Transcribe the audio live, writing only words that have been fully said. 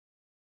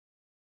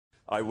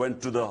I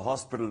went to the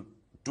hospital,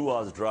 2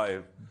 hours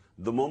drive.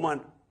 The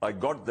moment I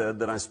got there,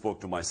 then I spoke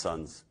to my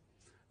sons.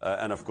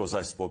 And of course,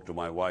 I spoke to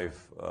my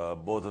wife,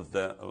 both of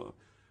them.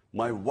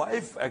 My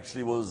wife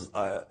actually was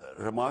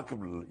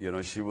remarkable. You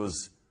know, she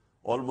was,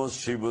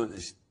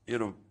 you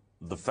know,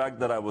 the fact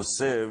that I was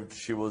saved,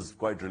 she was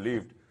quite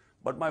relieved.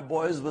 But my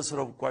boys were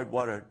sort of quite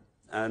worried,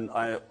 and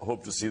I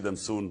hope to see them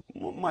soon.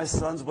 My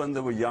sons, when they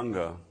were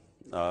younger,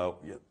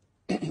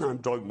 I'm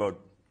talking about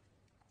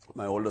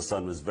my older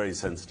son was very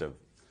sensitive.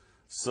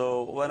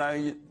 So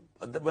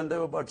when they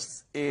were about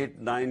 8,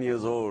 9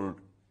 years old,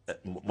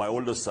 my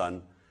older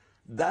son,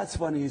 that's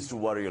when he used to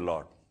worry a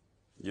lot,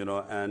 you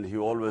know, and he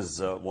always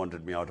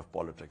wanted me out of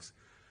politics.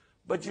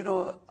 But, you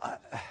know,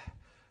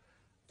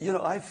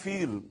 I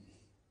feel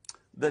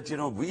that, you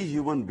know, we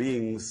human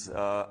beings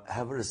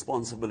have a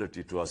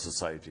responsibility to our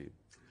society.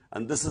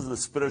 And this is the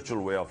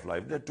spiritual way of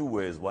life. There are two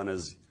ways. One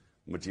is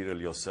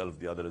material yourself,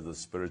 the other is the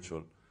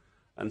spiritual.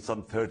 And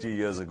some 30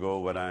 years ago,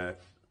 when I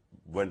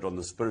went on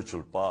the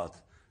spiritual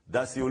path,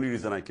 that's the only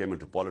reason I came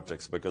into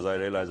politics, because I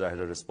realized I had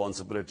a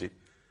responsibility,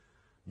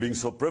 being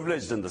so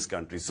privileged in this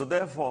country. So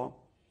therefore,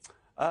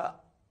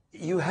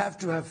 you have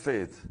to have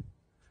faith.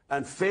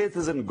 And faith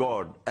is in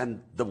God.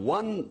 And the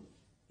one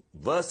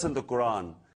verse in the Quran